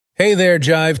Hey there,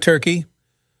 Jive Turkey.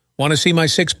 Want to see my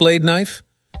 6-blade knife?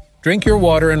 Drink your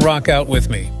water and rock out with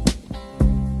me.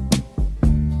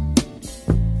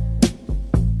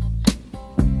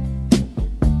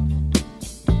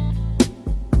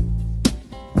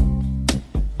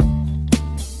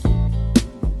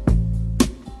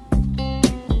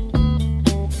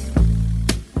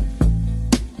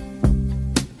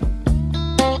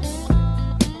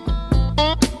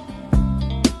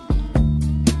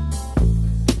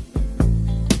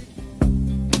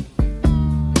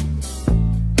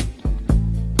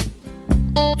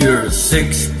 You're a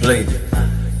 6-bladed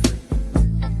knife,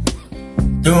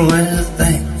 doing a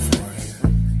thing for you.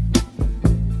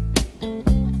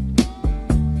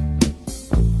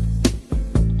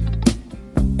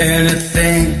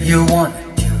 Anything you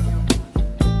wanted to.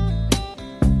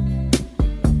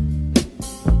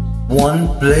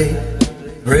 One blade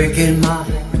breaking my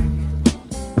heart,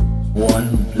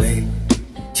 one blade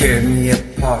tear me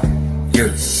apart. You're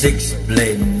a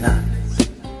 6-bladed knife,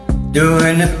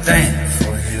 doing a thing for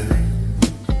you.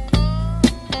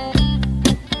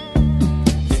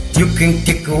 You can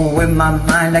take away my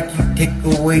mind like you take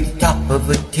away the top of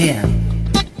a tin.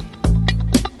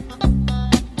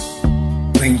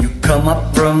 When you come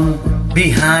up from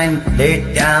behind,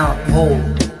 lay down hold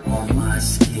on my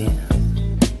skin.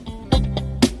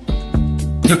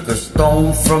 Took a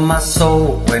stone from my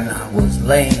soul when I was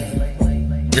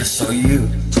lame, just so you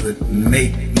could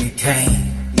make me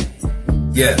tame.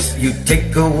 Yes, you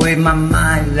take away my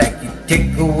mind like you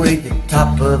take away the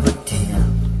top of a tin.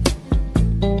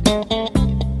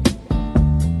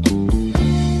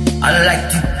 I like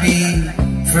to be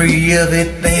free of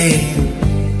it, babe.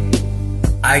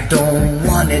 I don't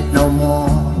want it no more.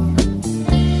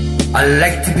 I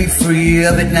like to be free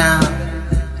of it now.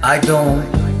 I don't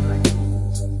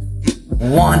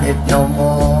want it no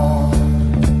more.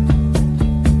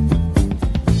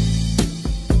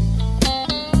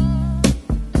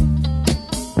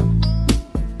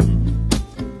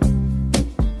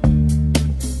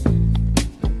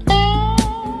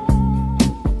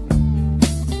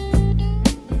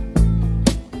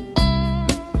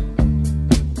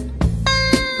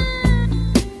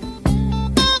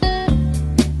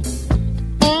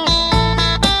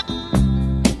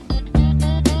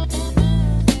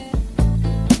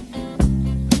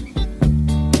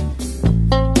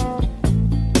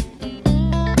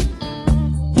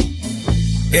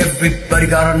 Everybody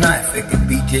got a knife, it could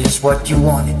be just what you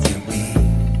want it to be.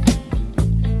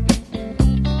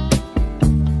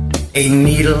 A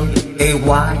needle, a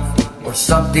wire, or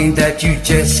something that you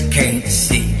just can't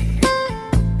see.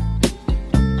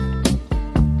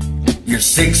 Your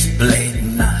 6-bladed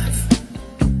knife,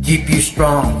 keep you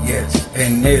strong, yes,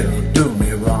 and it'll do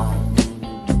me wrong.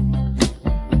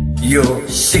 Your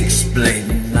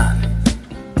 6-bladed knife,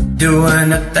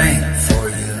 doing a thing for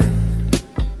you.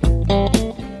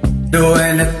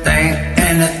 Doing a thing,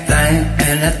 and a thing,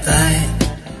 and a thing,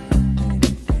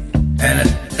 and a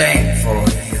thing for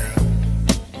you.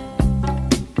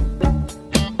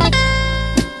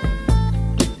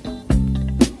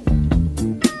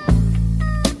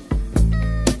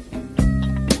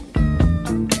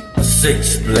 A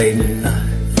 6-bladed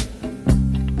knife,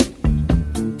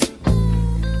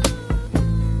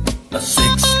 a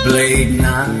 6-bladed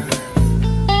knife.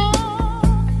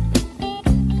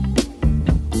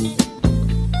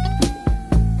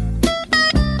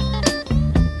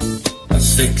 A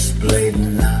 6-bladed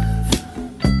knife.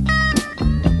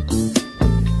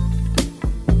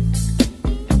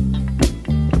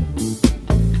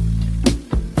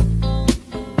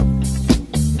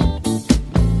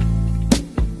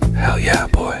 Hell yeah,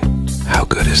 boy. How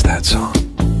good is that song?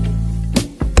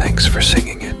 Thanks for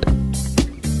singing it.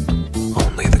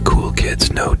 Only the cool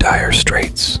kids know Dire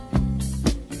Straits.